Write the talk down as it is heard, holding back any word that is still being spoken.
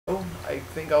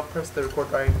think I'll press the record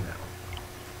right now.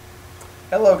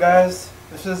 Hello guys,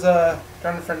 this is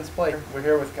John Friends Play. I'm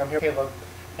here with Caleb,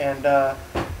 and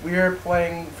we're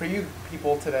playing for you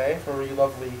people today, for you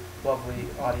lovely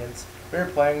audience. We're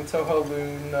playing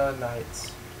Touhou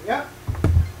Nights. Yep.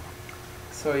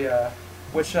 So yeah,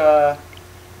 which I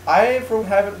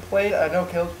haven't played. I know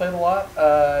Caleb's played a lot.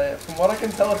 From what I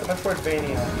can tell, it's a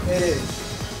Metroidvania. It is.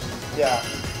 Yeah.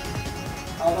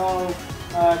 Although,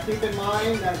 keep in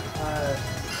mind that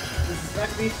this is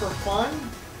meant to be for fun.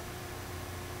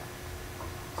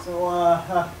 So,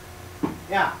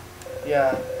 yeah.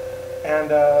 Yeah.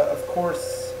 And of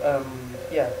course,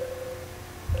 yeah.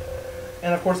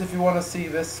 And of course, if you want to see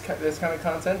this kind of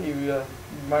content, you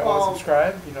might want to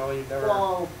subscribe. You know, you never.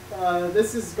 Well,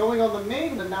 this is going on the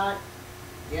main, but not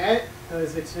yet,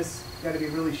 because it's just got to be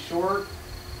really short.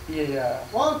 Yeah.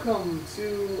 Welcome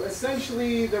to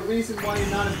essentially the reason why you're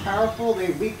not as powerful.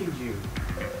 They weakened you.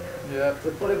 Yep.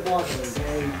 To put it bluntly,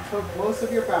 they took most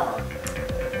of your power.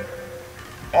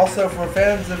 Also, for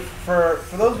fans of for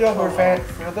those of you who are fans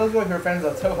of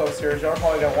the Touhou series, y'all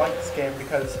probably gonna like this game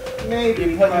because maybe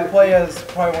you play as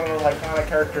probably one of the iconic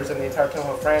characters in the entire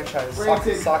Touhou franchise,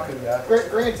 Sakuya.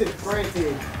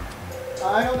 Granted.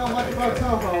 I don't know much about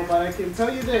Touhou, but I can tell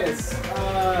you this: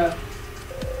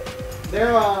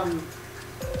 they're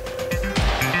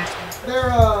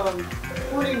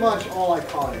pretty much all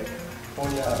iconic. Oh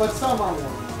yeah. But some are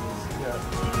more. Yeah.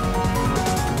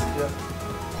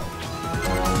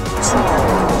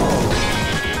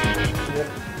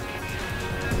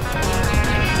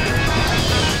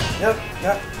 Yep.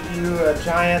 Yep. You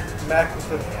giant mech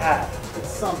with a hat. It's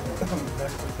something.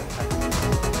 Mech with a hat.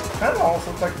 Kind of almost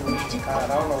looks like Luigi's hat.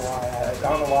 I don't know why. I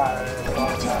thought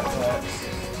of that, but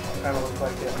kind of looks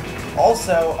like it.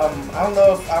 Also, I don't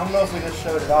know if we just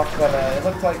showed it off, but it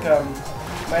looked like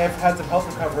may have had some health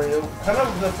recovery. Kind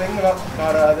of the thing about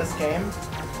this game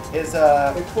is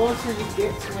the closer you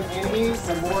get to an enemy,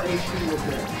 the more HP you'll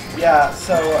get. Yeah.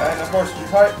 So and of course you'll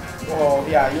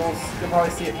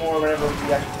probably see it more whenever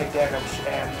we actually take damage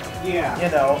and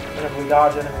whenever we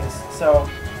dodge enemies. So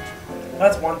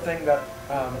that's one thing that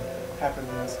happened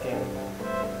in this game.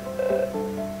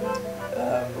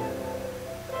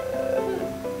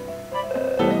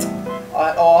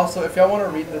 Also, if y'all want to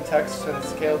read the text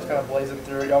since Caleb's kind of blazing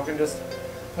through it, y'all can just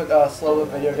slow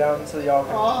the video down so y'all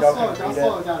can read it. I'll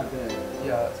slow it down a bit.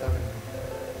 Yeah,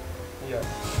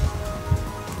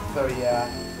 so yeah.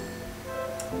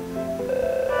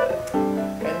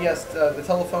 And yes, the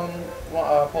telephone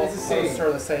pulse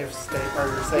are the save state or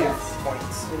your save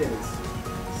points. It is.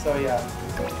 So yeah.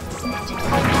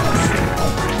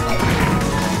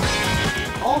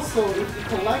 Also, if you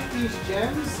collect these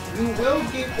gems, you will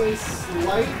get a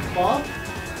slight buff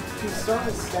to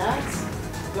certain stats.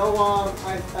 Though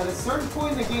at a certain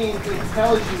point in the game, it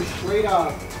tells you straight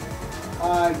up,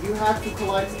 you have to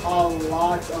collect a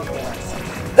lot of them.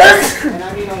 And I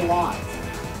mean a lot.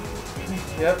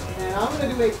 Yep. And I'm going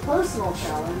to do a personal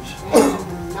challenge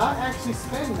and not actually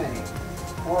spend many.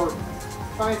 Or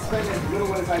try and spend as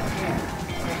little as I can.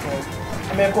 Okay.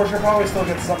 I mean, of course, you'll probably still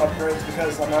get some upgrades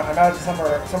because I imagine some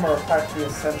are practically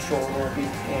essential in order to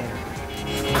beat the game.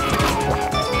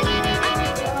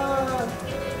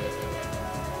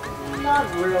 Not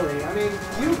really. I mean,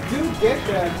 you do get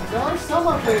them. There are some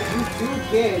upgrades you do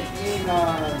get in.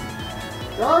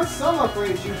 There are some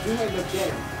upgrades you do end up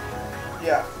getting.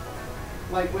 Yeah.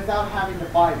 Like without having to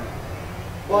buy them.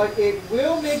 But it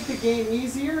will make the game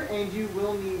easier, and you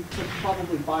will need to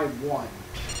probably buy one.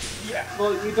 Yeah.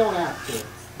 Well, you don't have to.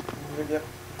 Yep.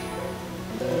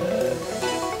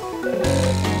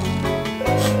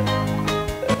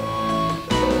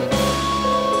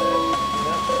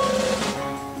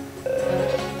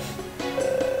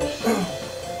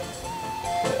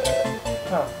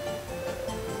 Huh.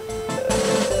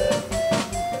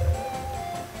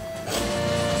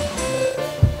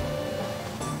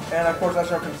 And of course, as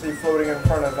you can see, floating in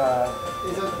front of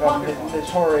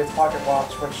Notorious Pocket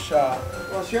Watch, which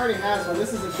well, she already has one.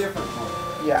 This is a different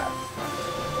one. Yeah.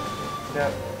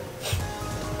 Yep.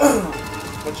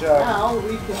 Which now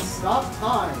we can stop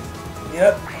time.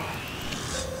 Yep.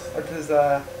 Which is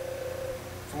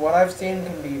from what I've seen, it's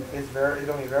gonna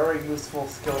be a very useful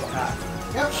skill to have.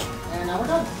 Yep. And now we're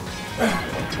done.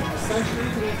 Essentially,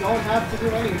 we don't have to do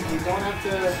anything. We don't have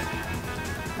to.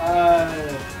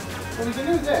 Well, we can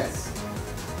do this.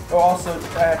 Oh, also,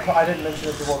 I didn't mention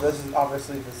it before. This is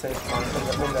obviously the safe point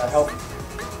in the health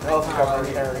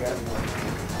recovery area.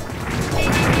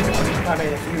 I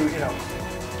mean, if you know.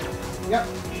 Yep.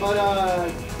 But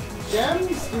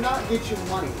gems do not get you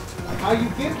money. How you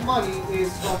get money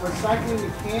is from recycling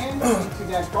the cans into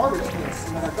that garbage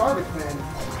bin,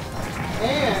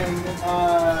 and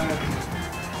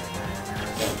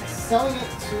selling it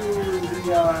to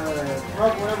the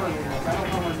whatever her name is. I don't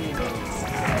know her name is.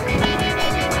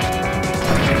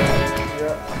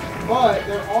 Yeah. But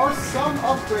there are some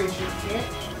upgrades you can't.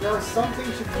 There are some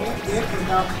things you can't get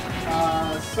without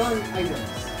certain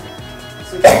items.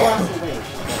 So you have to wait.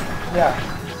 Yeah.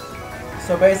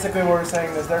 So basically what we're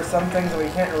saying is there's some things that we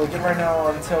can't really get right now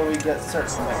until we get certain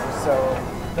things. So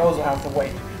those will have to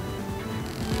wait.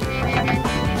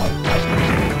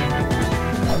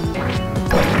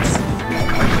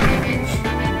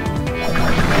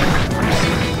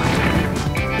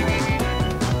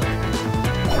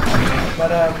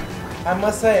 But I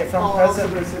must say from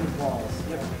present.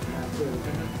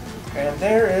 And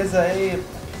there is a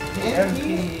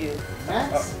MP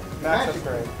Max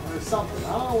upgrade. Or something. I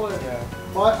don't know what it is. Yeah.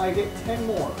 But I get 10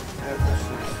 more.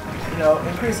 You know,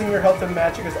 increasing your health and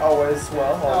magic is always,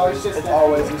 well, always, it's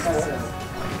always useful.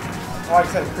 Like I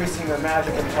said, increasing your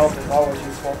magic and health is always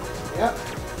useful. Yep.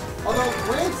 Although,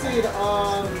 granted,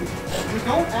 you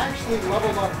don't actually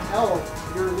level up health.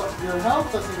 Your health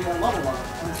doesn't get a level up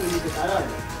until you get that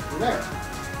item. You're there.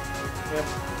 Yep.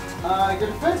 Your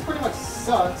defense pretty much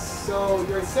sucks, so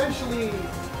you're essentially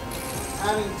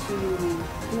having to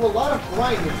do a lot of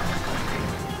grinding.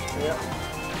 Yep.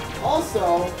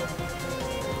 Also,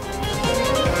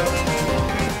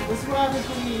 this is what happens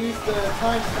when you use the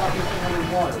time stoppage in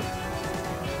underwater.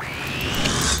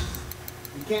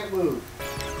 You can't move.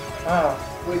 Oh.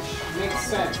 Which makes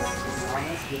sense, to be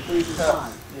honest. You're freezing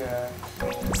time. Yeah.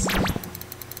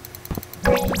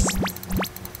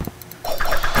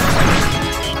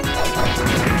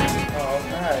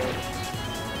 Alright.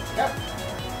 Yep.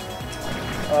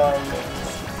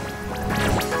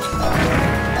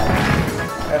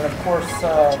 And of course,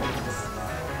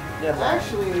 yeah.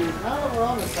 Actually, now that we're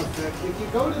on the subject, if you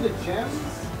go to the gems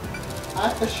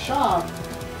at the shop,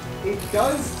 it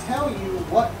does tell you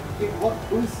what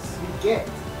boosts you get.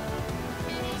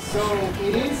 So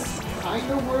it is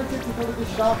kind of worth it to go to the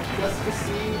shop just to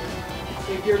see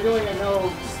if you're doing a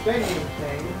no spending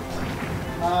thing.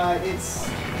 I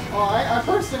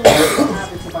personally don't know what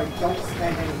happens if I don't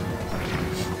spend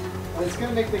anything. But it's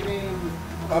gonna make the game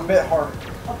a bit harder.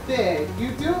 A bit.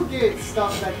 You do get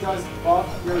stuff that does buff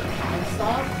your time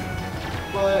stop,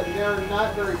 but they're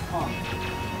not very common.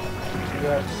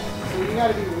 Yeah. So you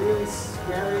gotta be really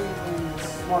sparing and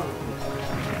smart with it.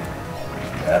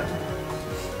 Yep.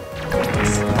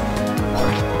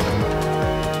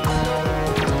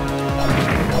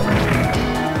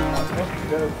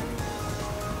 Go.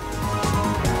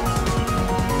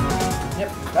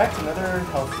 Yep, back to another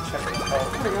health check.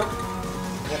 Oh. There we go.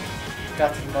 Yep.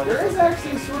 Got some money. There is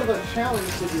actually sort of a challenge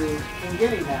to do in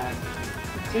getting that.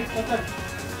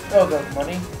 Oh, the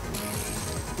money?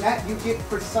 That you get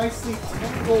precisely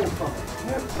 10 gold from it.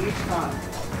 Yep. Each time.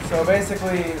 So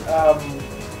basically,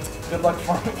 good luck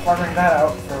farming that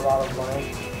out for a lot of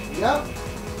money. Yep.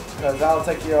 Because that'll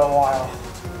take you a while.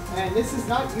 And this is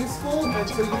not useful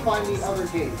until you find the other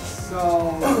gates.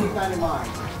 So keep that in mind.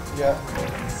 Yep.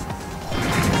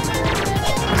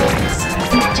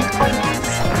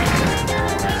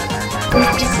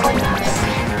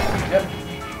 Yep.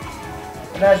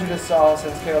 And as you just saw,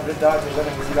 since Caleb did dodge his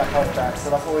enemies, he got health back. So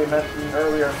that's what we meant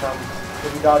earlier from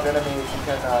if you dodge enemies, you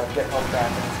can get health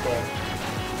back in this game.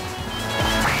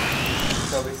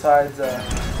 So besides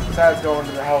going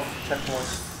to the health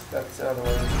checkpoints, that's another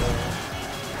way of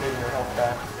getting your health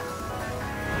back.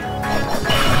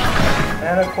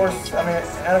 And of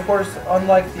course,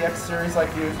 unlike the X series,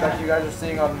 like you guys are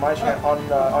seeing on my channel, on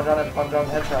John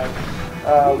the Hedgehog,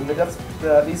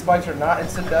 these spikes are not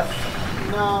instant death.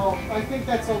 No, I think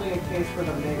that's only a case for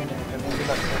the Mega Man.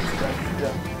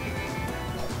 Yeah.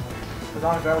 Because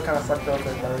honestly, that would kind of suck though if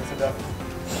they're instant death.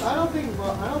 I don't think a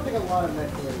lot of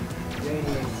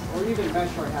Metroidvanias or even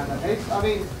Metroid have that. I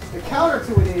mean, the counter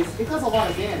to it is it does a lot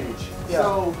of damage. Yeah,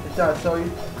 so it does. So you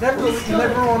never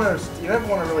want to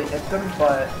really hit them,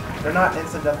 but they're not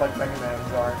instant death like Mega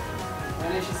Man's are.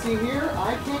 And as you see here,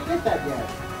 I can't get that yet.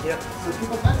 Yep. So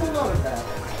people mental note of that.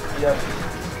 Yep.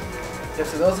 Yep.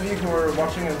 So those of you who are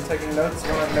watching and taking notes,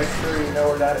 want to make sure you know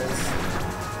where that is.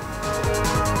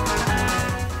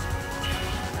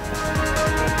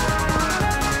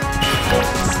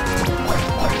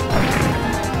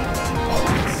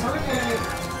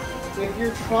 If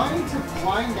you're trying to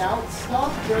grind out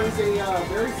stuff, there's a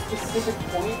very specific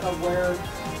point of where,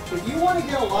 if you want to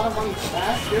get a lot of money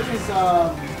fast, there is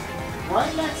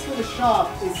right next to the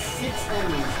shop is 6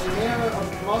 enemies, and they're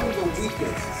among the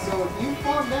weakest. So if you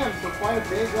farm them for quite a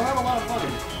bit, you'll have a lot of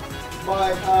money.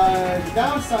 But the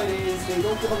downside is they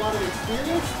don't give a lot of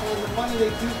experience, and the money they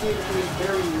do give is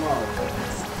very low.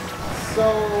 So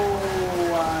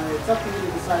it's up to you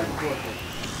to decide to work it.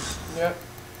 Yep.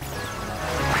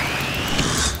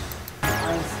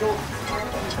 I'm still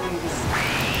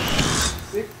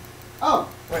see? Oh!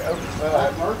 Wait, oh,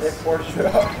 that works. It forced you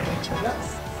up. Yep.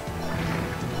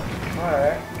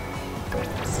 Alright.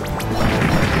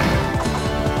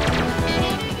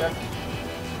 Yep.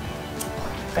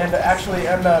 And actually,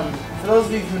 for those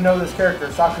of you who know this character,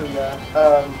 Sakuya,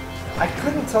 I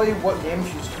couldn't tell you what game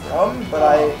she's from, but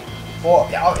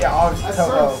obviously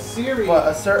Touhou. Series. But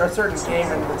a certain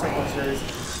game in the Touhou series.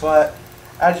 But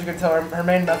as you can tell, her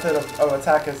main method of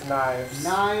attack is knives.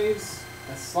 Knives,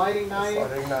 a sliding knife. A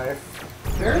sliding knife.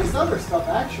 Various other stuff,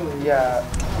 actually. Yeah.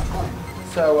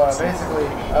 So basically,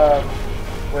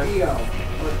 with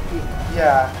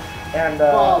yeah, and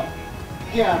well,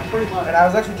 yeah, pretty much. and I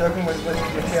was actually joking with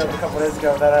Caleb a couple days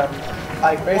ago that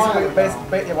like basically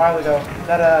a while ago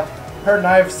that her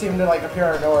knives seem to like appear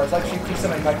out of nowhere. It's like she keeps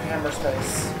them in like hammer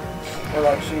space, or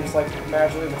like she's like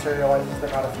magically materializes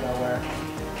them out of nowhere.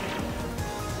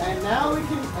 And now we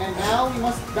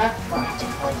must backtrack.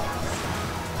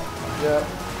 Yep.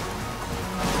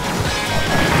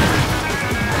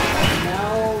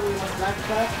 Now we must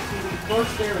backtrack to the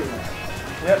first area.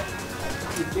 Yep.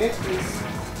 To get this,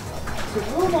 to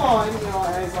move on, you know,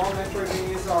 as all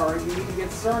Metroidvanias are, you need to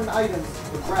get certain items to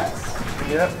progress.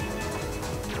 Yep.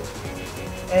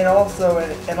 And also in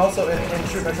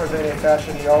true Metroidvania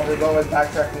fashion, you're always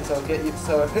backtracking. So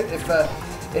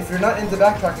if you're not into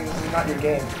backtracking, this is not your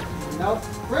game. Nope.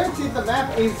 Granted, the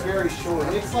map is very short.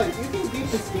 It's like you can beat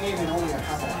this game in only a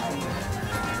couple hours.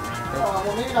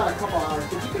 Well, maybe not a couple hours,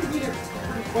 but you can beat it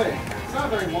pretty quick. It's not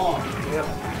very long. Yep.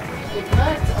 In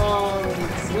fact,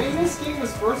 when this game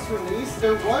was first released,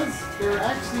 there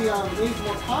actually is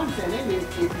more content in it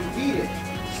if you beat it.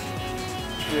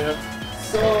 Yeah.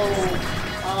 So,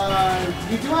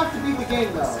 you do have to beat the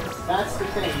game though. That's the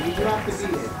thing. You do have to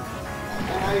beat it.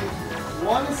 And I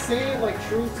want to say, like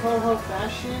true Touhou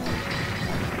fashion,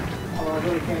 although I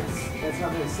really can't, that's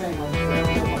not really saying much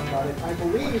about it. I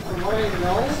believe, from what I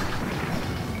know,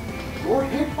 your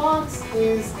hitbox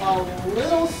is a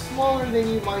little smaller than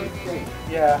you might think.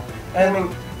 Yeah. And I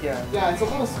mean, yeah. Yeah, it's a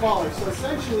little smaller. So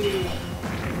essentially,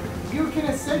 you can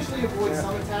essentially avoid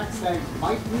some attacks that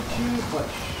might hit you, but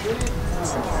shouldn't.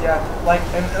 Yeah, like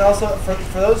and also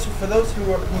for those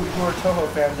who are Touhou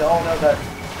fans, they all know that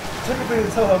typically the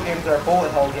Touhou games are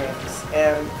bullet hell games,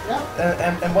 and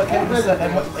what Caleb just said,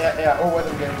 and or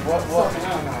weather games.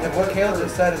 What Caleb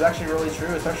just said is actually really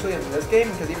true, especially in this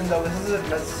game, because even though this isn't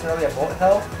necessarily a bullet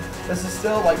hell, this is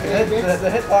still like the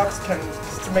hitbox can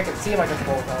to make it seem like it's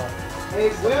bullet hell.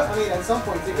 It will. I mean, at some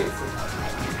points it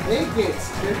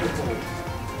gets difficult.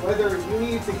 Whether you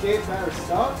need to get better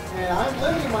stuff, and I'm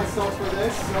limiting myself for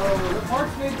this, so the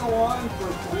parts may go on for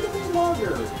quite a bit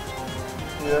longer.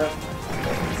 Yeah.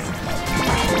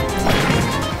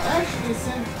 Actually,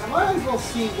 since I might as well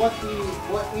see what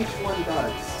each one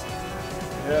does.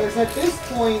 Yeah. Because at this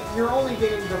point, you're only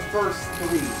getting the first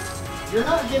 3. You're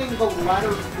not getting the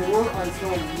latter 4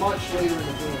 until much later in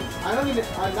the game.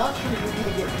 I'm not sure you need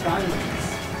to get diamonds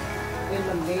in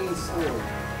the main story.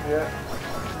 Yeah.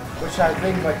 Which I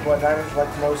think diamonds are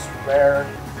like the most rare,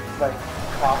 like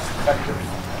cost-effective,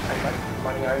 like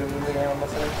money item in the game, I'm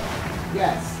listening.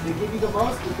 Yes, they give you the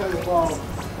most because, well,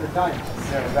 they're diamonds.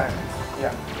 Yeah, they're diamonds.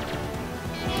 Yeah.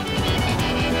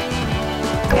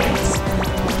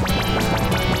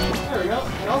 There we go.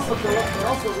 And also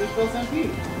refills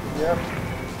MP. Yep.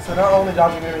 So not only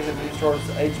dodging enemies, it restores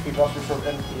HP, but also restores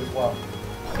MP as well.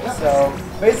 Yep. So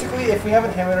basically, if we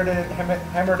haven't hammered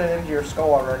it into your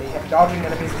skull already, dodging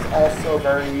enemies is also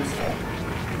very useful.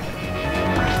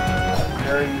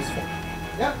 Very useful.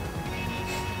 Yep.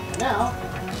 And now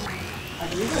I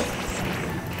can do this.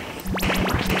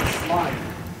 Slide.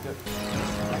 Yep.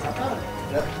 That's not bad.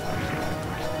 Yep.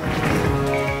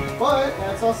 But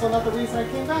that's also not the reason I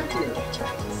came back here.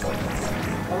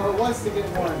 Although it was to get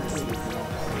more MP.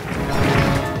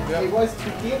 Yep. It was to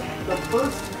get the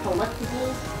first collectible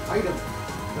item,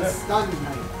 the stun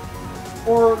knife,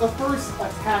 or the first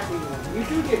attacking one. You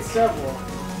do get several.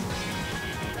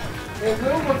 It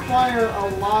will require a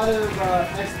lot of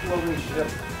exploration. Yep.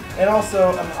 And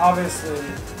also, obviously,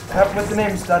 with the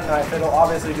name stun knife, it'll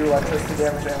obviously do electricity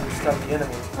damage and stun the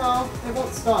enemy. No, it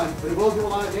won't stun, but it will do a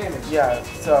lot of damage. Yeah.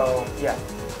 So yeah,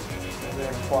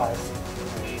 it implies.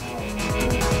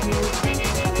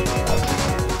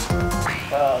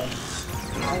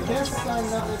 And guess I'm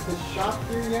not at the shop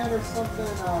here yet or something.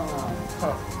 I don't know.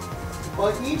 Huh.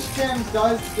 But each gem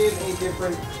does give a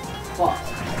different buff.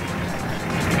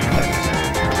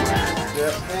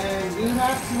 Yep. And you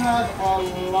have to have a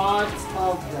lot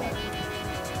of them.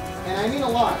 And I mean a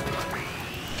lot.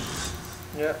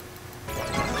 Yep.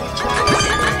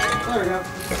 There we go.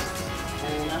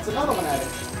 And that's another one added.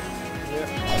 Yep.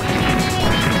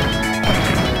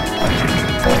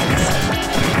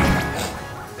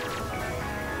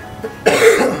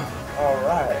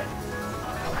 Alright.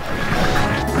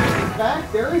 In fact,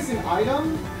 there is an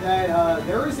item that,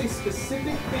 there is a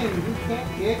specific thing you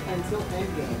can't get until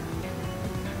endgame.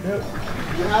 Yep.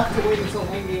 You have to wait until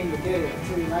endgame to get it,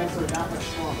 until your knights are that much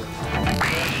stronger.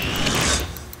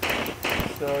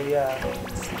 So, yeah.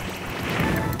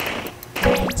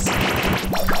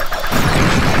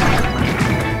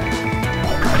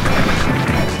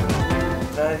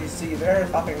 Now, as you see there,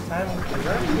 stopping time is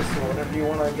very useful whenever you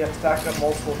want to get stack up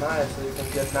multiple knives so you can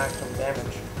get maximum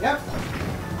damage. Yep.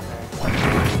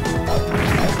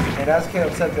 And as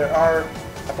Caleb said, there are,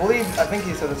 I think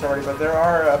he said this already, but there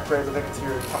are upgrades, I think, to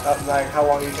your, like how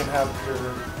long you can have your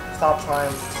stop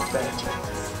time spent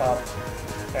up,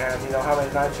 and, you know, how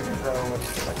many knives you can throw and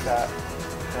stuff like that.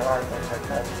 There are things like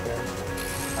that in this game.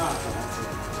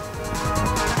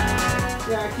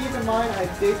 Yeah, keep in mind, I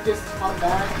did just come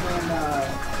back and,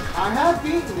 I have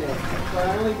beaten it, but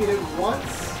I only beat it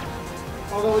once,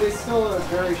 although it is still a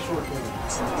very short game.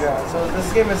 Yeah, so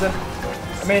this game isn't,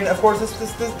 I mean, of course, this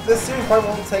series probably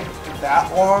won't take that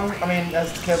long. I mean,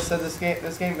 as Kev said, this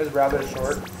game is rather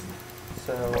short.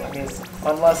 So, I mean,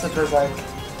 unless if we're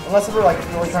like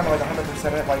really trying to like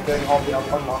 100% it, like getting all the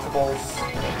unlockables.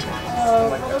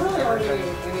 Like there really aren't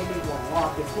anything to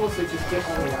unlock. It's mostly just get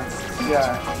all the items.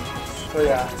 Yeah. So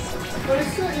yeah. But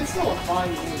it's still a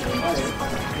fine game to play.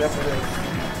 Yes, it is.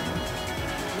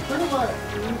 Pretty much.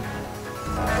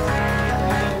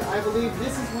 And I believe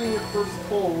this is when you're first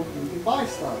told you can buy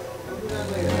stuff. I'll do that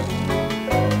later.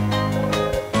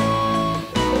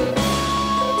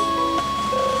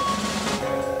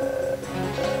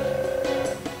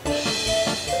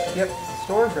 Yep,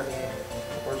 store's ready.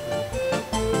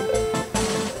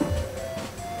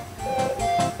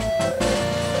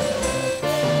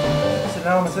 So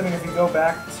now I'm assuming if you go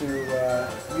back to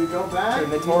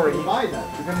Nitori, you can buy them.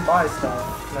 You can buy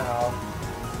stuff now.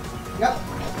 Yep.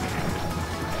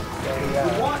 So, yeah.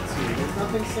 You want to. There's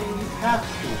nothing saying you have to.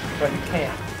 But you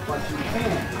can't. But you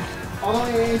can. Although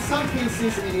in some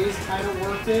cases it is kind of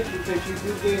worth it because you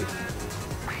do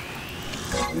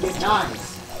get knives.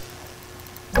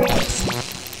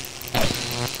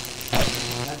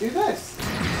 Now do this.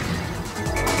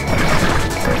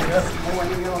 Yep. And when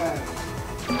you go at it.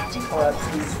 Oh, that's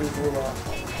sweet Lula.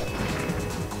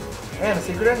 Man, a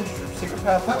secret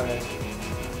pathway.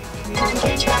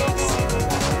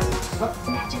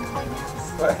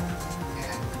 What?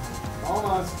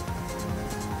 Almost.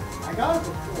 I got it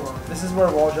before. This is where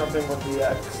wall jumping would be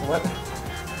excellent.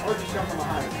 Or just jump from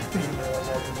behind.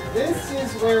 This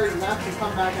is where you have to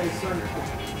come back at a certain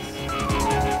point.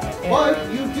 But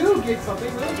you do get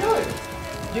something really good.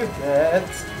 You get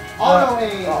auto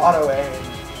aim. Auto aim.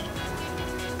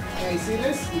 Okay, see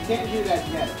this? You can't do that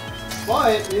yet.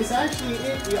 But it's actually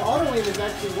the auto aim is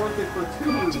actually worth it for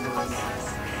two reasons.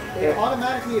 It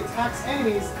automatically attacks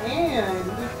enemies and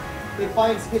it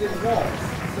finds hidden walls.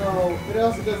 So it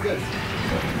also does this.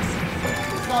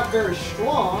 It's not very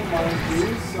strong, mind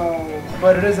you, so.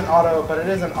 But it is an auto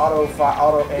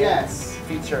aim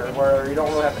feature where you don't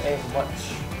really have to aim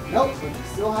much. Nope, but you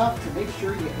still have to make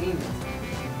sure you aim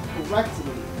it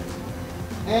correctly.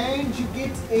 And you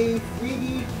get a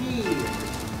 3D key.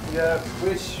 Yep.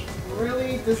 Which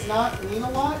really does not mean a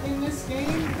lot in this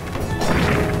game.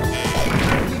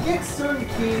 You get certain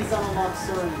keys that unlock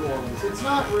certain doors. It's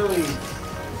not really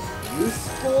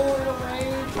useful in a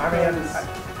way. I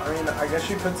mean, I guess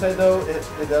you could say though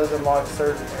it does unlock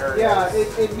certain areas. Yeah,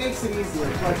 it makes it easier.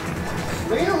 But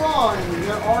later on,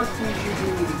 there are keys you do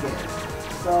need to get.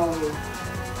 So.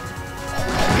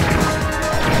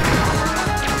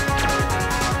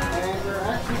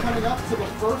 Coming up to the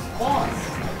first boss.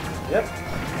 Yep.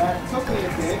 That took me a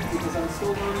bit because I'm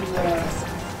still learning the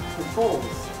controls.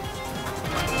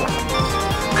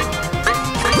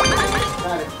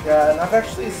 Got it. Yeah, and I've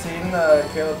actually seen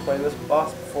Caleb play this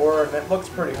boss before, and it looks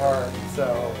pretty hard.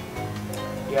 So,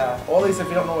 yeah. Well, at least if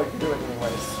you don't know what you're doing,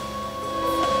 anyways.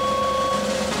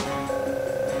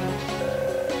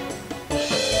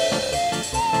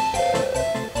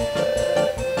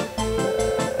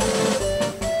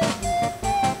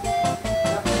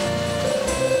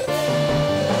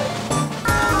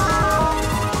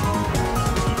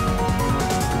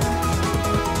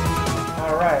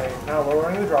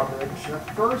 drawbridge. The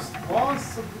first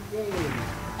boss of the game.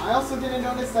 I also didn't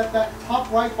notice that that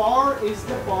top right bar is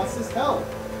the boss's health.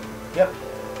 Yep.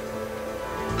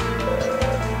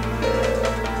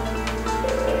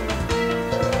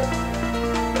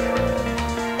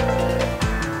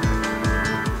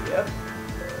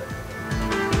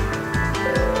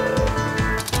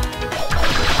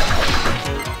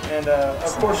 And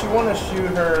of course, you want to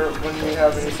shoot her when you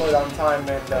have any slow down time,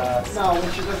 and no,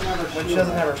 when she doesn't have her shield. When she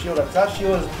doesn't have her shield up. That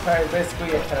shield is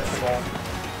basically a tennis ball.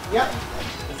 Yep.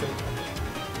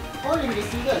 Or you can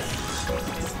just do this.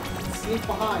 Sneak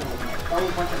behind. Throw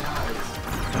a bunch of knives.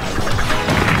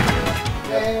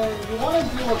 Yep. And you want to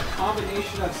do a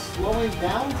combination of slowing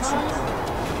down time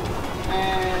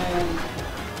and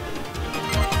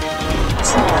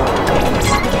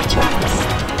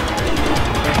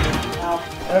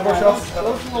and of course,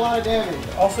 those do a lot of damage.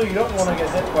 Also, you don't want to get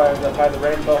hit by the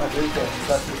rainbow Hadouken, because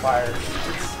that two fires.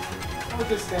 Or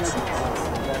just standard.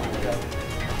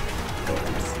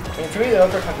 I mean, to me, the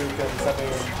other Hadoukens, I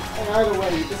mean... And either way,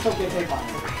 you just don't get hit by it.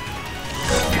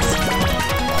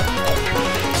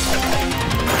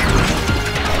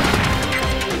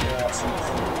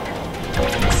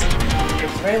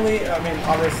 It's mainly, I mean,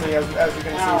 obviously, as you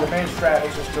can see, the main strat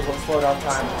is just to slow down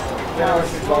time. Slow down and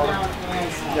stop.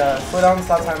 Yeah, slow down and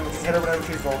stop time, hit her whenever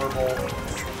she's vulnerable.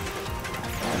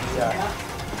 Yeah.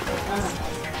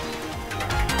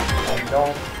 And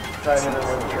don't try to hit her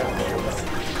when you're in the shield.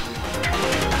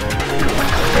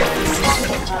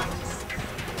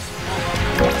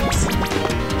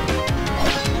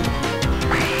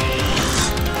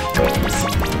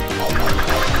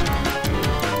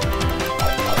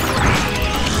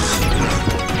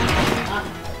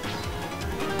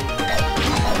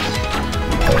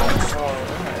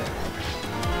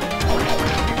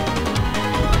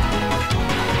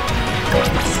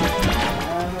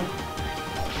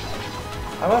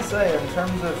 I must say, in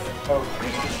terms of... Oh,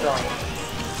 she's strong.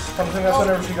 Something that's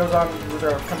whenever she goes on with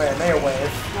her Kamehameha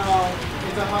wave. No,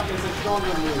 it's a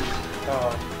stronger move.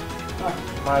 Oh.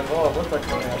 Might as well look like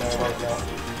Kamehameha wave though.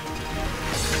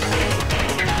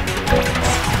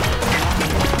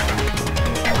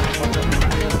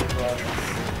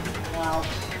 Now,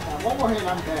 one more hit,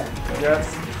 I'm dead. Yes.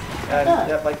 And,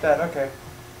 yep, like that, okay.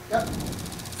 Yep.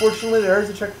 Fortunately, there is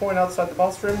a checkpoint outside the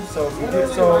boss room, so if you do,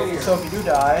 so if you do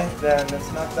die, then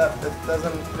it's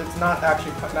not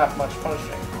actually that much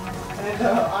punishing. And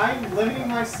I'm limiting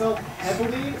myself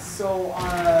heavily, so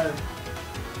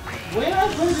when I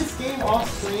play this game off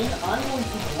screen, I'm going to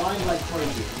blind like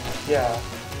crazy. Yeah.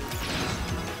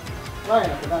 Right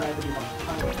after that, I have to do my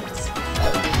time.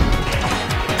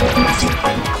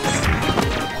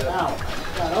 Ow.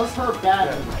 Yeah, that was her bad.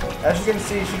 Yeah. As you can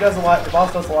see, she does a lot. The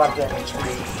boss does a lot of damage.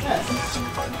 Yes.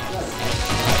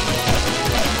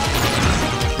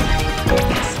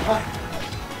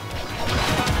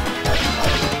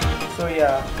 So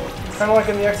yeah, kind of like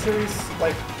in the X series,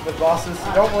 like the bosses,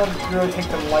 you don't want to really take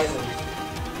them lightly.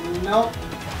 Nope.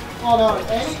 Oh no,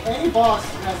 any boss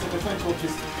has the potential to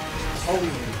just own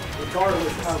you, regardless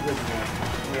of how good you are.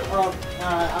 Yeah. Or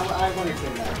I wouldn't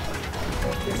say that.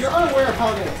 If you're unaware of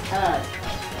how they attack,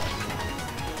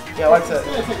 yeah, like I said, it's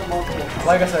gonna take a multiple times.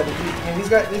 Like I said, these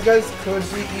guys could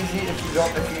be easy if you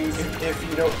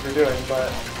know what you're doing, but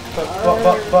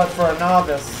for a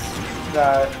novice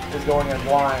that is going in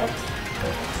blind,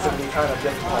 it's gonna be kind of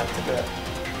difficult a bit.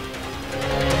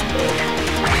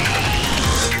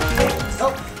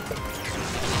 Oh.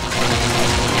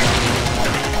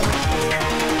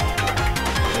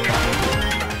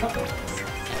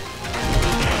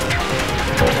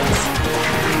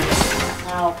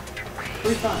 Now,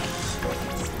 3 times.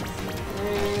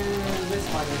 And this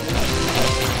might be it.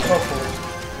 Hopefully.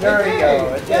 There we go,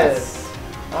 it yes. is.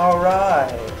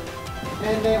 Alright.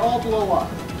 And they all blow up.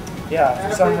 Yeah,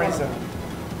 for some reason.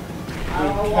 I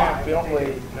don't know why. We don't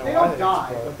really know they why don't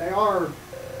die, but they are...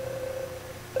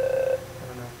 I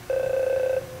don't know.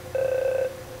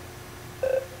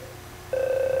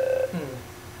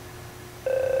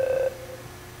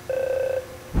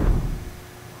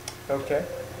 Okay.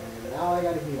 And now I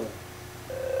gotta heal it.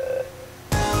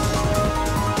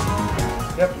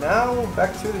 Yep, now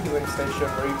back to the healing station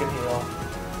where you can heal.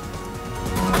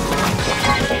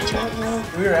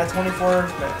 We're at 24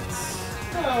 minutes.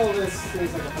 Oh, this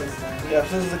seems like a place to end. Yeah,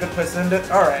 this is a good place to end it.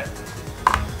 Alright.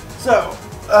 So,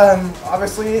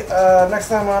 obviously, next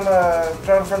time on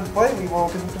John Friends Play, we will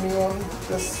continue on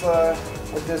this,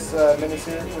 with this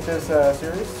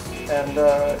series. And,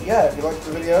 yeah, if you liked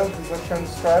the video, please like, share, and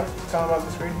subscribe. Comment on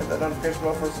the screen, hit that notification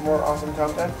bell for some more awesome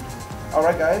content.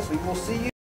 Alright, guys, we will see you.